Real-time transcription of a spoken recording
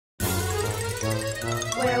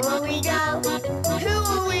Where will we go? Who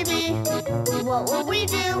will we be? What will we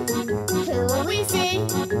do? Who will we see?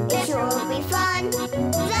 It sure will be fun.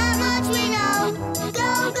 That much we know.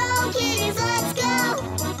 Go, go, kitties, let's go.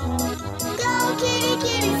 Go,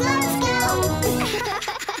 kitties, let's go.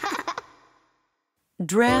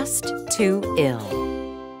 Dressed to ill.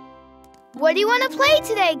 What do you want to play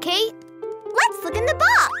today, Kate? Let's look in the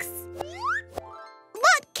box.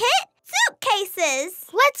 Look, Kit, suitcases.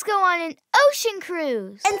 Let's go on an ocean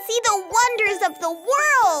cruise. And see the wonders of the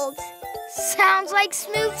world. Sounds like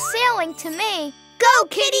smooth sailing to me. Go,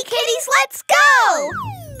 kitties, let's go!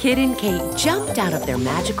 Kit and Kate jumped out of their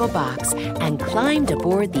magical box and climbed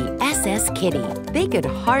aboard the SS Kitty. They could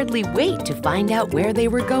hardly wait to find out where they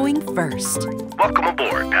were going first. Welcome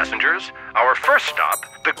aboard, passengers. Our first stop,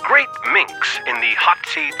 the Great Minks in the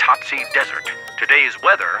Hotsy-Totsy Desert. Today's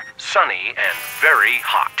weather, sunny and very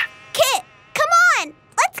hot. Kit, come on!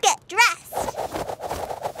 Let's get dressed.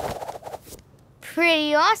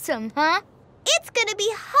 Pretty awesome, huh? It's gonna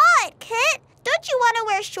be hot, Kit. Don't you want to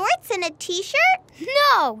wear shorts and a t-shirt?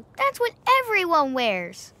 No, that's what everyone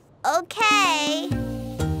wears. Okay.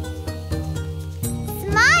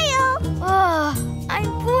 Smile! Oh,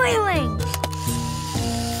 I'm boiling.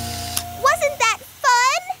 Wasn't that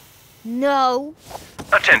fun? No.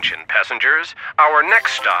 Attention, passengers. Our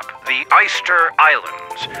next stop, the Eyster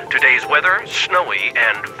Islands. Today's weather, snowy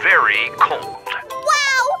and very cold.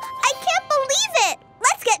 Wow! I can't believe it!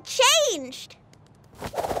 Let's get changed.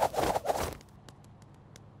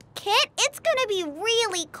 Kit, it's gonna be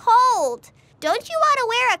really cold. Don't you want to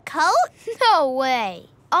wear a coat? No way.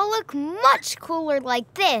 I'll look much cooler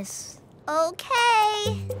like this.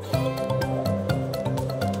 Okay.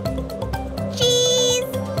 Cheese!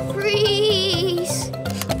 Freeze!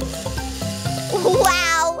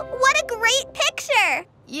 Wow! What a great picture!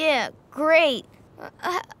 Yeah, great.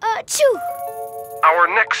 Achoo! Our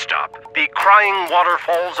next stop, the Crying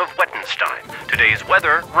Waterfalls of Wettenstein. Today's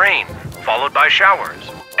weather, rain, followed by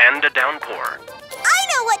showers and a downpour. I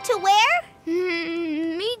know what to wear.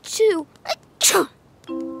 Me too. Achoo!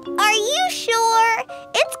 Are you sure?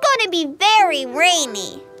 It's going to be very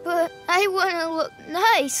rainy. But I want to look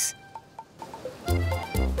nice.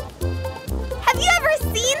 Have you ever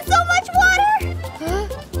seen so much water? Huh?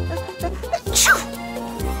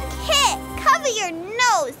 Kit, cover your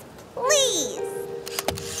nose, please.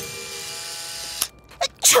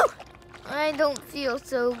 I don't feel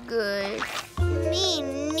so good. Me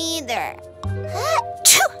neither.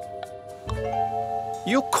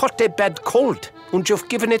 You caught a bad cold, and you've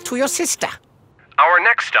given it to your sister. Our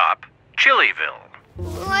next stop, Chillyville.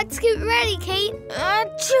 Let's get ready, Kate.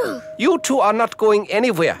 Achoo! You two are not going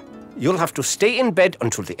anywhere. You'll have to stay in bed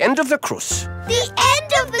until the end of the cruise. The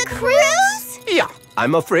end of the cruise? Yeah,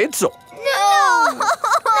 I'm afraid so. No!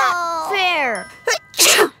 Not fair.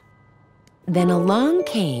 Then along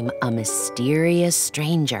came a mysterious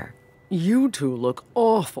stranger. You two look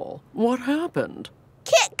awful. What happened?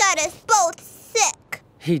 Kit got us both sick.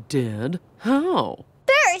 He did? How?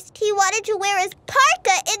 First, he wanted to wear his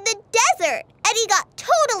parka in the desert, and he got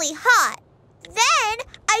totally hot. Then,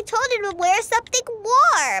 I told him to wear something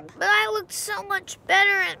warm. But I looked so much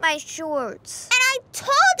better in my shorts. And I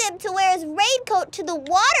told him to wear his raincoat to the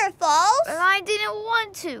waterfalls. But I didn't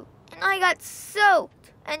want to. And I got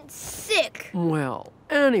soaked and sick. Well,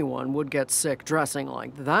 anyone would get sick dressing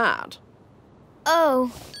like that.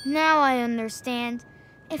 Oh, now I understand.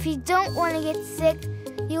 If you don't want to get sick,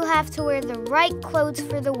 you'll have to wear the right clothes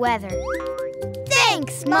for the weather.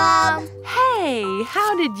 Thanks, Mom. Hey,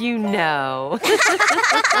 how did you know?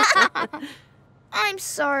 I'm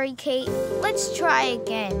sorry, Kate. Let's try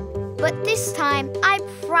again. But this time, I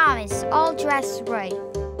promise I'll dress right.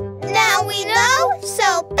 Now we know,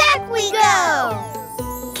 so back we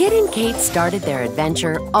go. Kit and Kate started their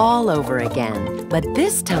adventure all over again. But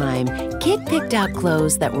this time, Kit picked out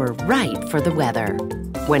clothes that were right for the weather.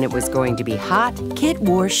 When it was going to be hot, Kit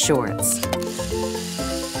wore shorts.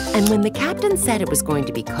 And when the captain said it was going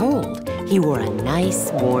to be cold, he wore a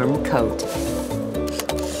nice warm coat.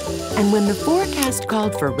 And when the forecast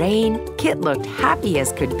called for rain, Kit looked happy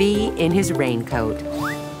as could be in his raincoat.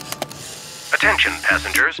 Attention,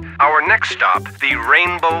 passengers. Our next stop, the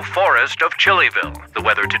Rainbow Forest of Chillyville. The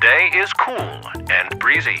weather today is cool and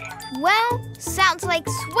breezy. Well, sounds like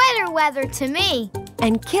sweater weather to me.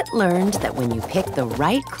 And Kit learned that when you pick the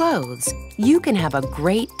right clothes, you can have a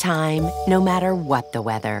great time no matter what the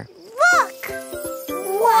weather. Look!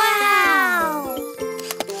 Wow!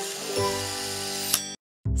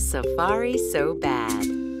 Safari So Bad.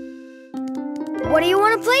 What do you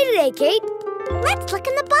want to play today, Kate? Let's look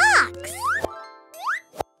in the box.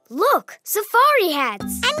 Look, safari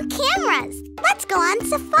hats. And cameras. Let's go on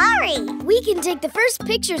safari. We can take the first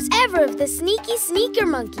pictures ever of the sneaky sneaker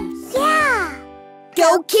monkeys. Yeah.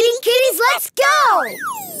 Go, kitties, let's go!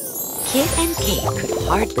 Kit and Kate could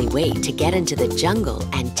hardly wait to get into the jungle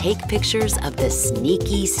and take pictures of the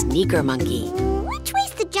sneaky sneaker monkey. Which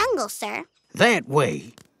way's the jungle, sir? That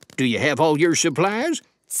way. Do you have all your supplies?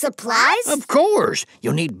 Supplies? Of course.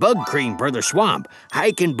 You'll need bug cream for the swamp,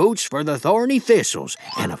 hiking boots for the thorny thistles,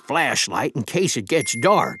 and a flashlight in case it gets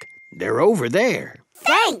dark. They're over there.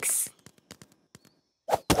 Thanks.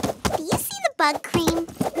 Do you see the bug cream?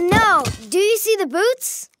 No. Do you see the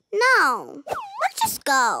boots? No. Let's just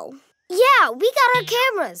go. Yeah, we got our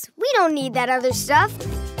cameras. We don't need that other stuff.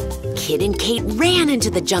 Kit and Kate ran into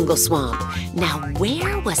the jungle swamp. Now,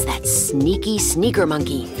 where was that sneaky sneaker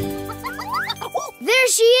monkey? There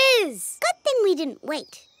she is. Good thing we didn't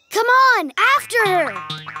wait. Come on, after her.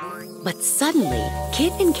 But suddenly,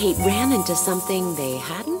 Kit and Kate ran into something they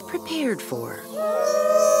hadn't prepared for.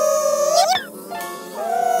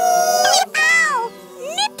 Ow!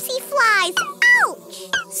 Nipsey flies! Ouch!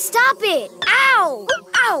 Stop it! Ow!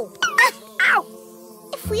 Ow! Ow!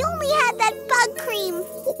 If we only had that bug cream.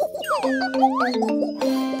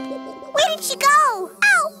 Where did she go?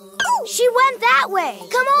 Ow! Ooh. She went that way.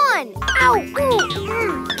 Come on! Ow!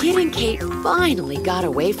 Ooh. Kit and Kate finally got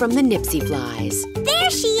away from the Nipsey flies. There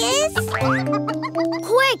she is!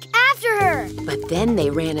 Quick, after her! But then they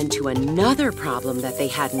ran into another problem that they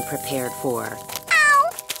hadn't prepared for. Ow!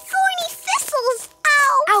 Thorny thistles!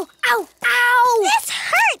 Ow! Ow! Ow! Ow! This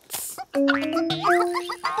hurts! Ow!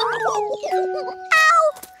 Ooh,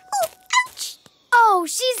 ouch! Oh,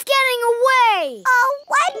 she's getting away! Oh,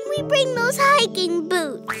 why didn't we bring those hiking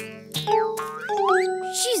boots?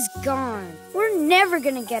 She's gone. We're never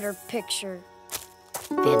gonna get her picture.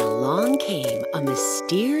 Then along came a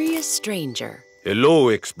mysterious stranger. Hello,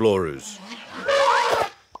 explorers.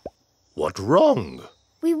 What wrong?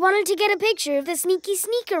 We wanted to get a picture of the sneaky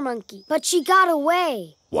sneaker monkey, but she got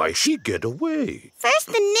away. Why she get away? First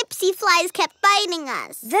the Nipsey flies kept biting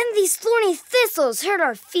us. Then these thorny thistles hurt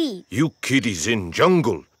our feet. You kiddies in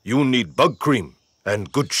jungle. You need bug cream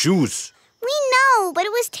and good shoes. We know, but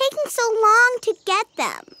it was taking so long to get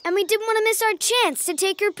them. And we didn't want to miss our chance to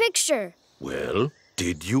take her picture. Well,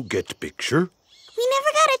 did you get picture? We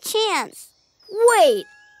never got a chance. Wait,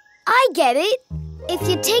 I get it. If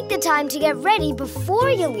you take the time to get ready before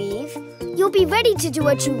you leave, you'll be ready to do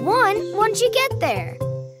what you want once you get there.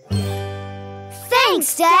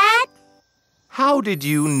 Thanks, Dad. How did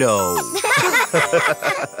you know?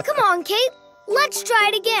 Come on, Kate. Let's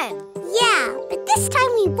try it again. Yeah, but this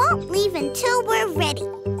time we won't leave until we're ready.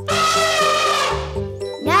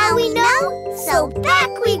 Now we know, so back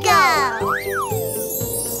we go.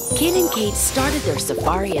 Kit and Kate started their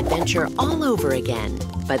safari adventure all over again.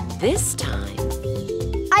 But this time...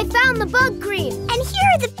 I found the bug cream. And here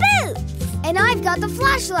are the boots. And I've got the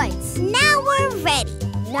flashlights. Now we're ready.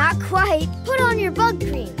 Not quite. Put on your bug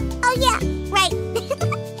cream. Oh, yeah, right.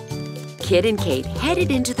 Kit and Kate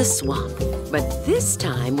headed into the swamp. But this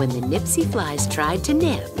time, when the Nipsey flies tried to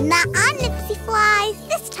nip... Nuh-uh, Nipsey flies.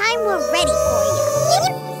 This time we're ready for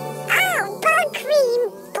you. Ow, bug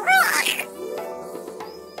cream.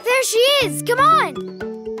 There she is. Come on.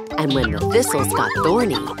 And when the thistles got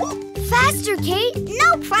thorny... Faster, Kate.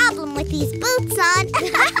 No problem with these boots on.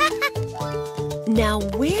 Now,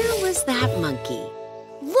 where was that monkey?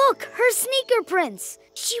 Look, her sneaker prints.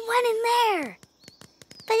 She went in there.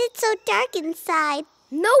 But it's so dark inside.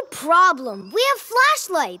 No problem. We have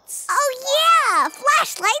flashlights. Oh, yeah!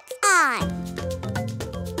 Flashlights on.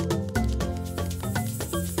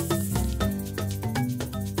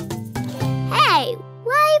 Hey,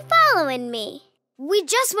 why are you following me? We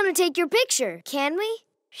just want to take your picture, can we?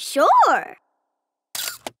 Sure.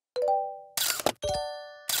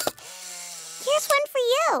 Here's one for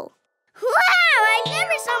you. Wow, I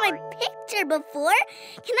never saw my picture before.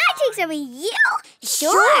 Can I take some of you?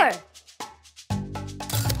 Sure.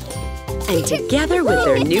 And together with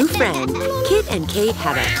their new friend, Kit and Kate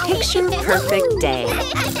had a picture-perfect day.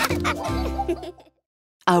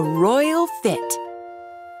 A royal fit.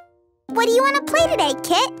 What do you want to play today,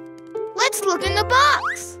 Kit? Let's look in the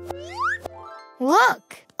box.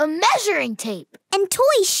 Look, a measuring tape. And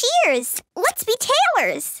toy shears. Let's be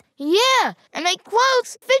tailors. Yeah, and make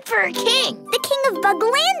clothes fit for a king. The king of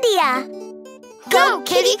Buglandia. Go,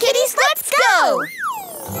 kitty kitties, let's go!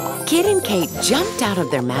 Kit and Kate jumped out of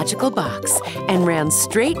their magical box and ran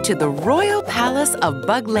straight to the royal palace of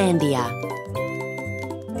Buglandia.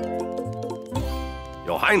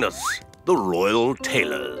 Your Highness, the royal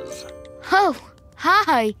tailors. Oh,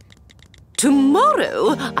 hi.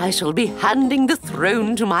 Tomorrow, I shall be handing the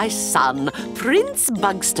throne to my son, Prince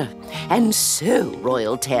Bugster. And so,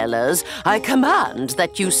 royal tailors, I command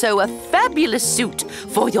that you sew a fabulous suit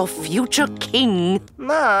for your future king.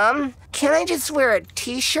 Mom, can I just wear a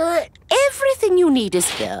t-shirt? Everything you need is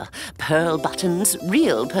here. Pearl buttons,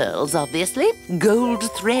 real pearls, obviously. Gold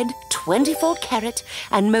thread, 24 karat.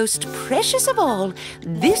 And most precious of all,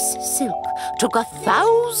 this silk took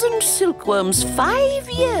 1,000 silkworms 5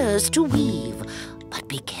 years to weave. But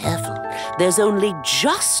be careful, there's only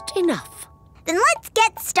just enough. Then let's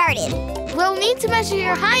get started. We'll need to measure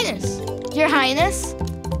your highness. Your highness?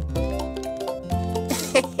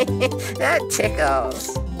 That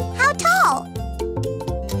tickles. How tall?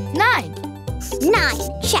 9.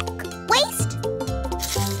 9, check. Waist?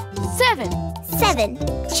 7. 7,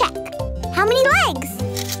 check. How many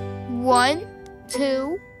legs? 1,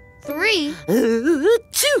 2, 3.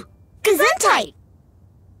 2. Gesundheit.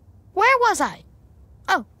 Where was I?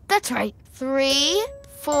 Oh, that's right. 3,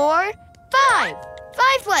 4, 5.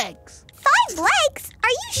 5 legs. 5 legs? Are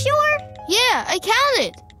you sure? Yeah, I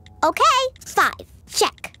counted. Okay, 5,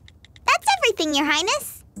 check. That's everything, Your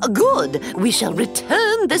Highness. Good. We shall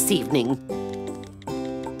return this evening.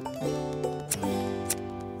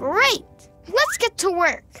 Great. Let's get to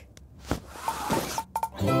work.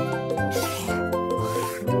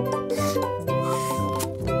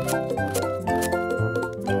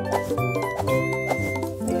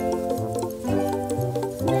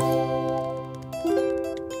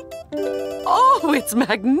 Oh, it's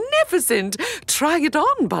magnificent. Try it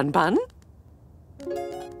on, Bun Bun.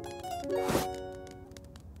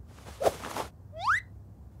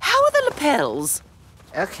 How are the lapels?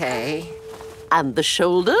 Okay. And the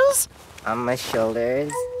shoulders? On my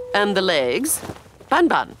shoulders. And the legs? Bun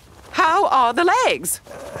Bun, how are the legs?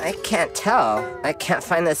 I can't tell. I can't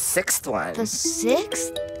find the 6th one. The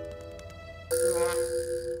 6th?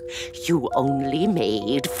 You only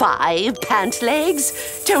made 5 pant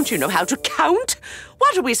legs? Don't you know how to count?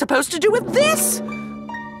 What are we supposed to do with this?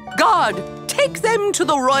 Guard, take them to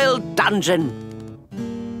the royal dungeon.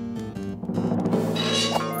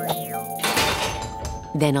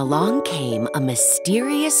 Then along came a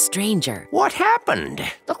mysterious stranger. What happened?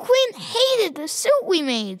 The queen hated the suit we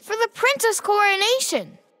made for the princess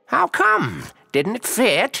coronation. How come? Didn't it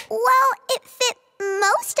fit? Well, it fit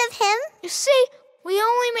most of him. You see, we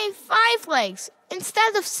only made 5 legs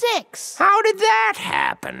instead of 6. How did that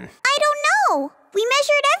happen? I don't know. We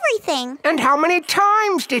measured everything. And how many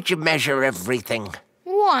times did you measure everything?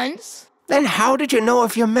 Once. Then how did you know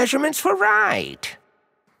if your measurements were right?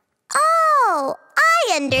 Oh,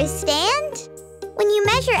 I understand. When you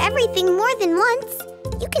measure everything more than once,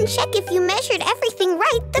 you can check if you measured everything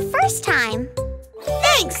right the first time.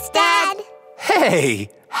 Thanks, Dad. Hey,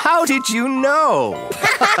 how did you know?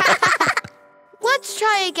 Let's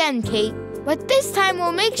try again, Kate. But this time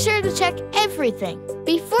we'll make sure to check everything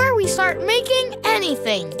before we start making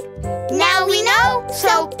anything. Now we know,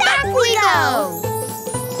 so back we go.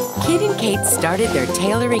 Kit and Kate started their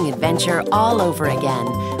tailoring adventure all over again.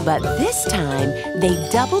 But this time, they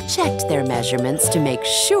double-checked their measurements to make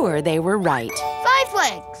sure they were right. 5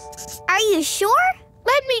 legs. Are you sure?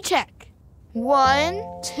 Let me check. 1,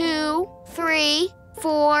 2, 3,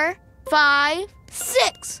 4, 5,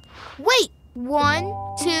 6. Wait. 1,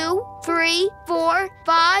 2, 3, 4,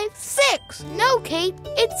 5, 6. No, Kate,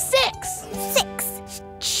 it's 6. 6.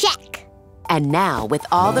 Check. And now, with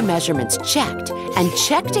all the measurements checked and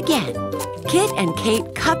checked again, Kit and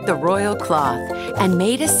Kate cut the royal cloth and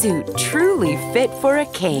made a suit truly fit for a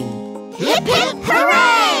king. Hip, hip,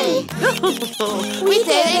 hooray! We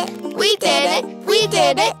did it! We did it! We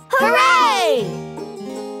did it! Hooray!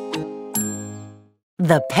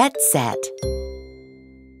 The pet set.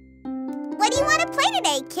 What do you want to play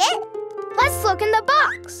today, Kit? Let's look in the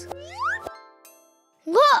box.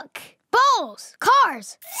 Look! Balls,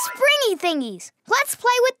 cars, springy thingies. Let's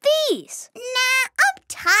play with these. Nah, I'm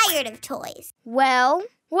tired of toys. Well,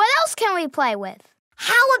 what else can we play with?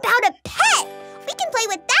 How about a pet? We can play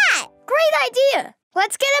with that. Great idea.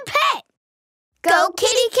 Let's get a pet. Go,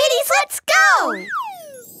 kitty kitties, let's go!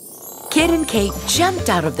 Kit and Kate jumped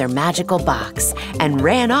out of their magical box and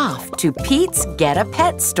ran off to Pete's Get a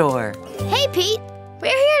Pet store. Hey, Pete. We're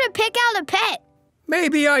here to pick out a pet.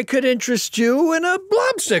 Maybe I could interest you in a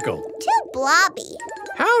blobsicle. Too blobby.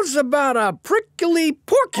 How's about a prickly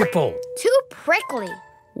porcupine? Too prickly.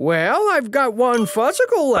 Well, I've got one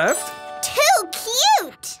fuzzicle left. Too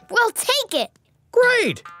cute. We'll take it.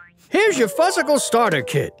 Great! Here's your fuzzicle starter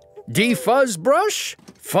kit. Defuzz brush,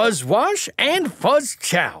 fuzz wash, and fuzz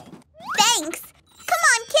chow. Thanks. Come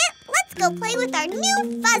on, Kit. Let's go play with our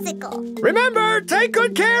new fuzzicle. Remember, take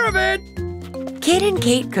good care of it. Kit and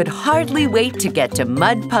Kate could hardly wait to get to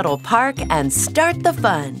Mud Puddle Park and start the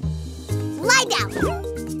fun. Lie down.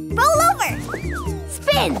 Roll over.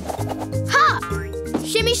 Spin. Hop.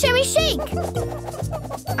 Shimmy, shimmy, shake.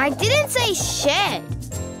 I didn't say shed.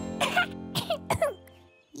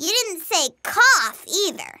 You didn't say cough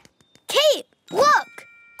either. Kate, look.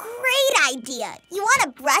 Great idea. You want to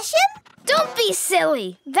brush him? Don't be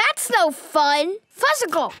silly. That's no fun.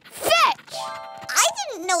 Fuzzicle, fetch. I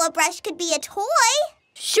didn't know a brush could be a toy.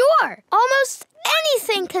 Sure. Almost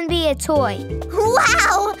anything can be a toy.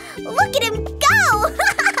 Wow! Look at him go!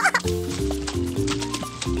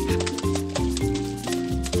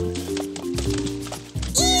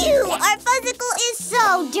 Ew! Our Fuzzicle is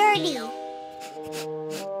so dirty.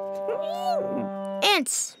 And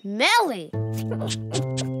smelly. And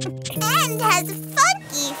has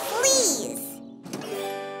funky fleas.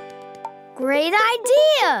 Great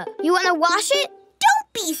idea. You want to wash it?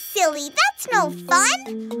 Don't be silly. That's no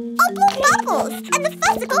fun. I'll blow bubbles, and the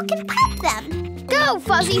Fuzzicle can pop them. Go,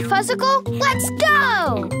 Fuzzy Fuzzicle. Let's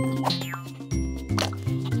go.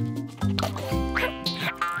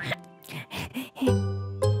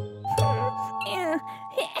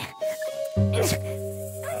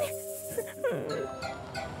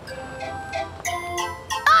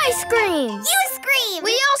 Ice cream. You scream.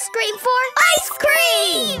 We all scream for ice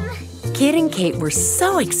cream. Kit and Kate were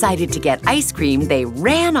so excited to get ice cream, they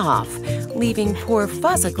ran off, leaving poor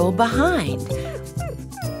Fuzzicle behind.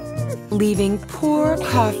 Leaving poor,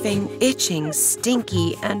 coughing, itching,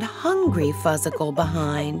 stinky, and hungry Fuzzicle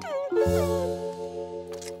behind.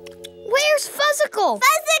 Where's Fuzzicle?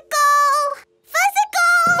 Fuzzicle!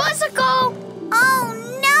 Fuzzicle! Fuzzicle! Oh,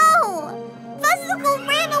 no! Fuzzicle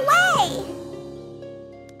ran away.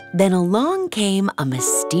 Then along came a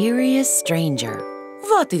mysterious stranger.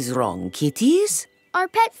 What is wrong, kitties? Our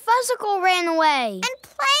pet Fuzzicle ran away. And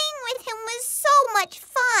playing with him was so much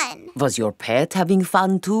fun. Was your pet having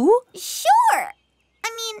fun too? Sure. I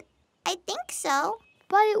mean, I think so.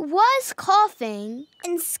 But it was coughing.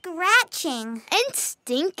 And scratching. And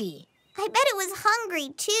stinky. I bet it was hungry,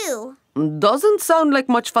 too. Doesn't sound like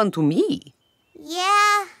much fun to me.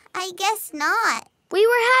 Yeah, I guess not. We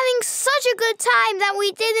were having such a good time that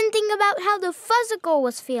we didn't think about how the Fuzzicle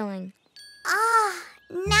was feeling. Ah,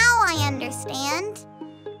 now I understand.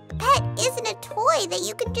 A pet isn't a toy that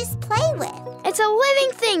you can just play with. It's a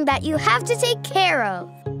living thing that you have to take care of.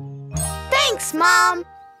 Thanks, Mom.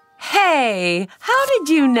 Hey, how did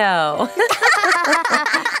you know?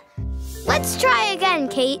 Let's try again,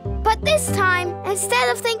 Kate. But this time, instead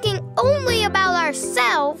of thinking only about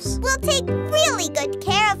ourselves, We'll take really good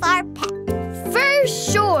care of our pet. for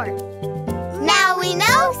sure. Now we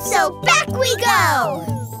know, so back we go!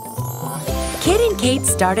 Kit and Kate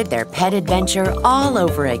started their pet adventure all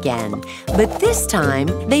over again, but this time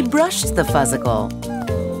they brushed the Fuzzicle.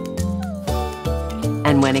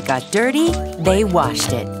 And when it got dirty, they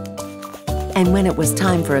washed it. And when it was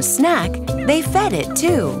time for a snack, they fed it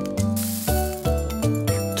too.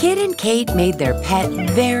 Kit and Kate made their pet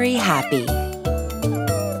very happy.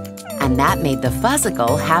 And that made the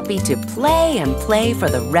Fuzzicle happy to play and play for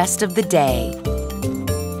the rest of the day.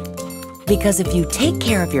 Because if you take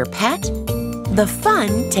care of your pet, the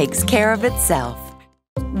fun takes care of itself.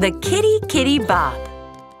 The Kitty Kitty Bop.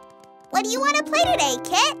 What do you want to play today,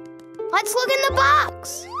 Kit? Let's look in the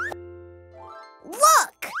box.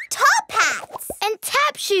 Look! Top hats! And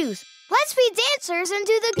tap shoes. Let's be dancers and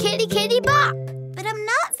do the Kitty Kitty Bop. But I'm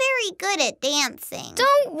not very good at dancing.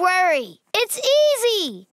 Don't worry. It's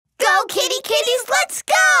easy. Go, Kitty Kitties, let's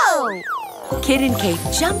go! Kit and Kate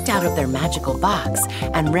jumped out of their magical box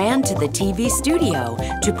and ran to the TV studio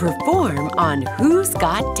to perform on Who's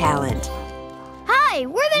Got Talent. Hi,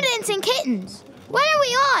 we're the Dancing Kittens. When are we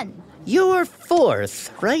on? You're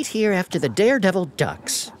fourth, right here after the Daredevil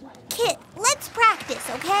Ducks. Kit, let's practice,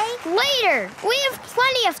 okay? Later. We have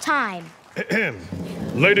plenty of time.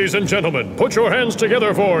 Ladies and gentlemen, put your hands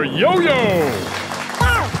together for Yo-Yo!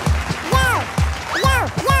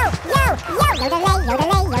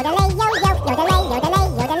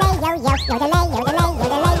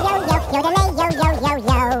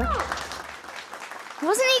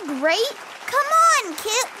 Wasn't he great? Come on,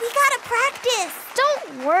 Kit, we gotta practice.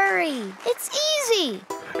 Don't worry. It's easy.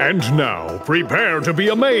 And now, prepare to be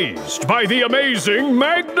amazed by the amazing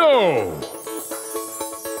Magno!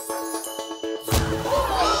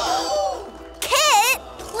 Kit,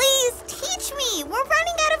 please teach me. We're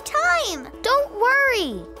running out of time. Don't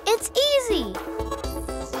worry. It's easy.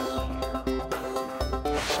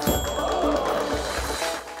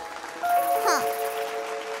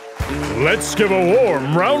 Let's give a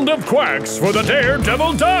warm round of quacks for the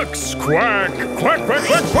Daredevil Ducks! Quack, quack, quack,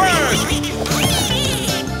 quack, quack!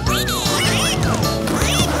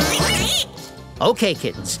 Okay,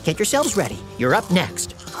 kittens, get yourselves ready. You're up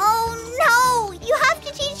next. Oh, no! You have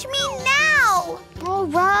to teach me now! All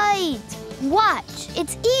right. Watch.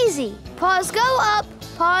 It's easy. Paws go up,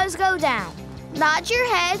 paws go down. Nod your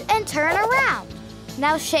head and turn around.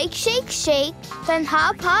 Now shake, shake, shake, then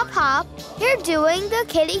hop, hop, hop. You're doing the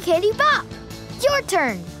kitty, kitty, bop. Your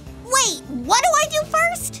turn. Wait, what do I do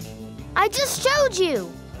first? I just showed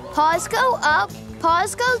you. Paws go up,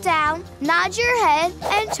 paws go down, nod your head,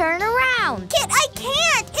 and turn around. Kit, I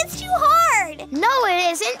can't! It's too hard! No,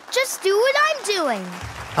 it isn't. Just do what I'm doing.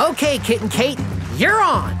 Okay, Kit and Kate, you're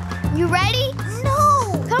on. You ready?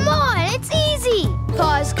 No! Come on, it's easy.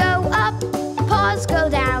 Paws go up, paws go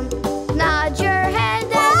down. Nod your head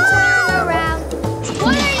and turn around.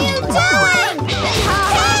 What are you doing?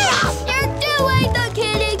 You're doing the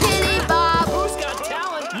kitty, kitty, bop. Who's got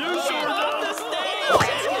talent? You should up the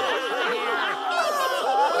stage.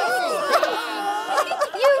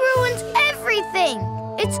 You ruined everything.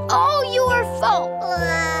 It's all your fault.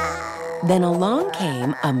 Then along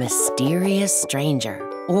came a mysterious stranger.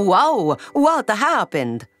 Whoa, what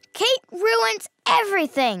happened? Kate ruins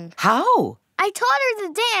everything. How? I taught her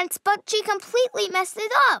the dance, but she completely messed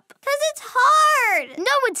it up. 'Cause it's hard!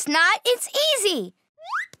 No, it's not. It's easy.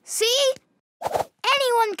 See?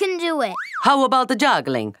 Anyone can do it. How about the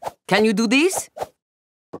juggling? Can you do this?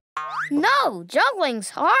 No,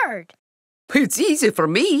 juggling's hard. It's easy for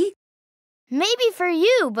me. Maybe for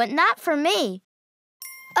you, but not for me.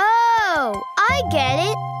 Oh, I get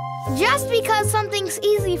it. Just because something's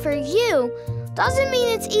easy for you doesn't mean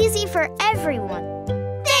it's easy for everyone.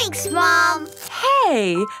 Thanks, Mom!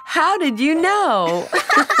 Hey, how did you know?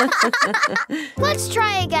 Let's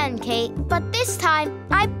try again, Kate. But this time,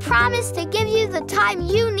 I promise to give you the time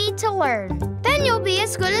you need to learn. Then you'll be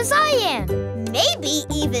as good as I am. Maybe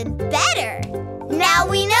even better. Now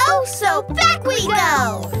we know, so back we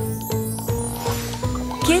go!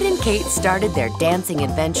 Kit and Kate started their dancing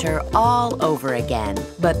adventure all over again.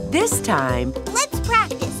 But this time, Let's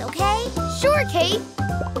practice, okay? Sure, Kate.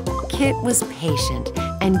 Kit was patient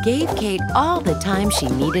and gave Kate all the time she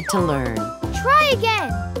needed to learn. Try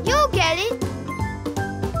again. You'll get it.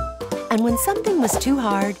 And when something was too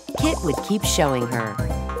hard, Kit would keep showing her.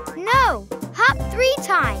 No, hop 3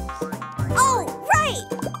 times. Oh, right!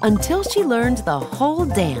 Until she learned the whole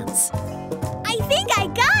dance. I think I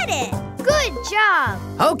got it! Good job.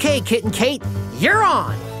 Okay, Kit and Kate, you're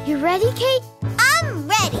on. You ready, Kate? I'm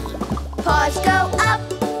ready! Paws go up,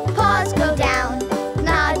 paws go down.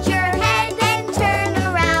 Nod your head and turn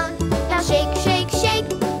around. Now shake, shake, shake,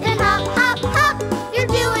 then hop, hop, hop. You're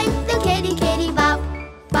doing the kitty, kitty, bop,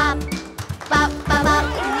 bop, bop, bop, bop.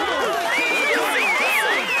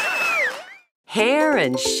 Hair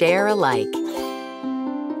and share alike.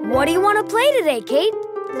 What do you want to play today, Kate?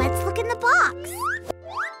 Let's look in the box.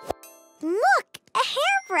 Look, a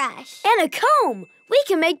hairbrush. And a comb. We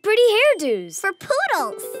can make pretty hairdos. For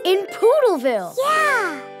poodles. In Poodleville.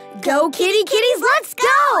 Yeah. Go, kitty, kitties, let's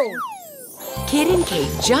go! Kit and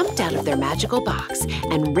Kate jumped out of their magical box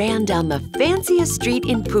and ran down the fanciest street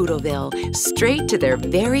in Poodleville, straight to their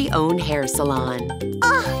very own hair salon.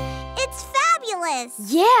 Oh, it's fabulous.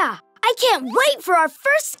 Yeah, I can't wait for our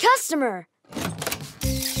first customer.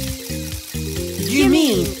 You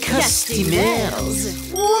mean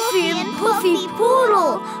customers? Woofy and Puffy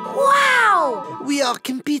Poodle. Wow! We are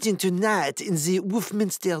competing tonight in the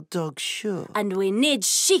Wolfminster Dog Show. And we need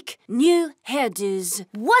chic, new hairdos.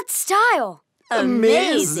 What style?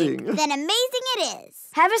 Amazing! Then amazing it is.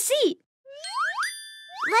 Have a seat.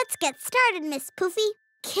 Let's get started, Miss Poofy.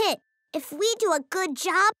 Kit, if we do a good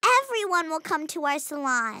job, everyone will come to our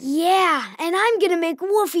salon. Yeah, and I'm gonna make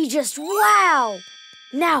Woofy just wow.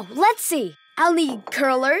 Now, let's see. I'll need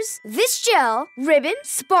curlers, this gel, ribbon,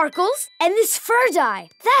 sparkles, and this fur dye.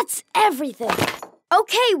 That's everything.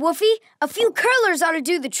 Okay, Woofy, a few curlers ought to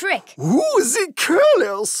do the trick. Ooh, the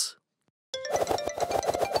curlers!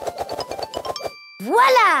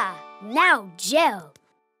 Voila! Now gel.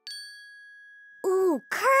 Ooh,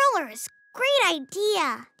 curlers. Great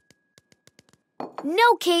idea.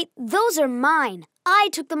 No, Kate, those are mine. I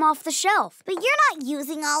took them off the shelf. But you're not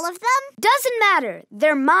using all of them. Doesn't matter.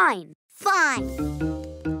 They're mine. Fine.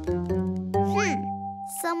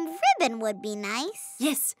 Some ribbon would be nice.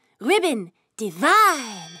 Yes, ribbon.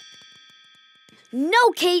 Divine.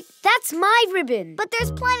 No, Kate, that's my ribbon. But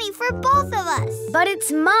there's plenty for both of us. But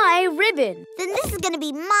it's my ribbon. Then this is gonna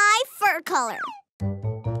be my fur color.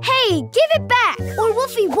 Hey, give it back, or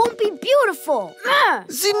Woofy won't be beautiful.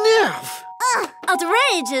 The nerve!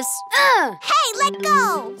 Outrageous. Hey, let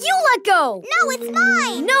go! You let go. No, it's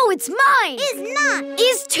mine. No, it's mine. Is not.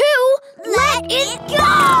 Is too. Let it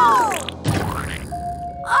go!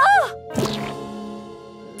 Oh!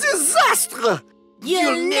 disaster!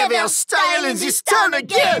 You'll never style in this town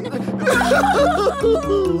again!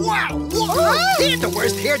 Wow! They're the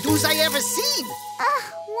worst hairdos I ever seen!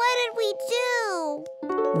 What did we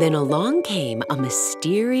do? Then along came a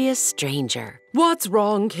mysterious stranger. What's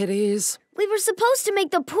wrong, kitties? We were supposed to make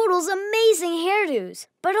the poodles amazing hairdos,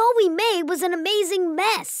 but all we made was an amazing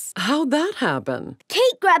mess. How'd that happen?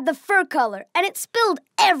 Kate grabbed the fur color, and it spilled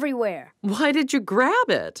everywhere. Why did you grab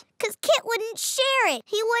it? 'Cause Kit wouldn't share it.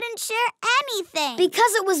 He wouldn't share anything.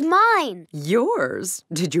 Because it was mine. Yours?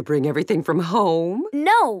 Did you bring everything from home?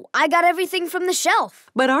 No, I got everything from the shelf.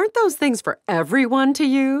 But aren't those things for everyone to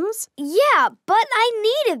use? Yeah, but I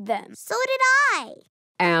needed them. So did I.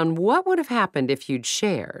 And what would have happened if you'd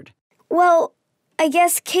shared? Well, I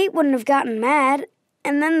guess Kate wouldn't have gotten mad,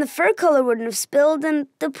 and then the fur color wouldn't have spilled, and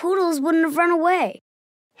the poodles wouldn't have run away.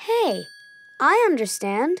 Hey, I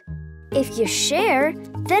understand. If you share,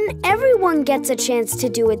 then everyone gets a chance to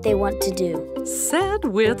do what they want to do. Said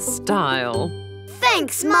with style.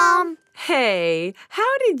 Thanks, Mom. Hey,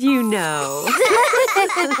 how did you know?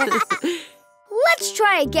 Let's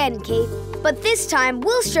try again, Kate. But this time,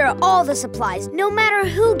 we'll share all the supplies, no matter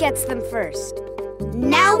who gets them first.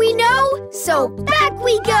 Now we know, so back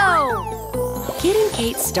we go! Kit and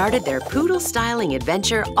Kate started their poodle styling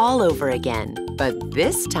adventure all over again. But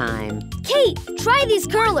this time... Kate, try these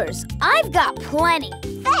curlers. I've got plenty.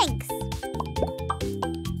 Thanks.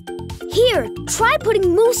 Here, try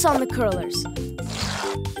putting mousse on the curlers.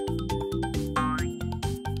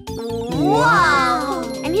 Wow!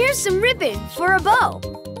 And here's some ribbon for a bow.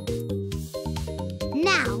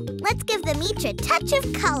 Now, let's give them each a touch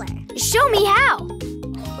of color. Show me how.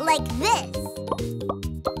 Like this.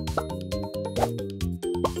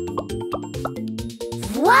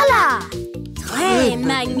 Voila! Très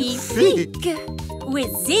magnifique!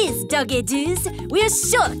 With these doggy-doos, we're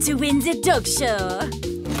sure to win the dog show.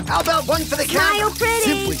 How about one for the camera? Smile pretty!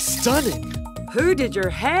 Simply stunning. Who did your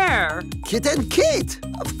hair? Kit and Kate,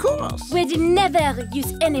 of course. We'd never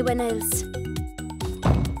use anyone else.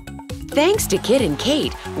 Thanks to Kit and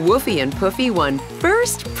Kate, Woofy and Puffy won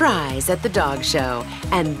first prize at the dog show.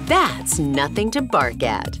 And that's nothing to bark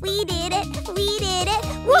at. We did it. We did it.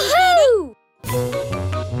 Woohoo!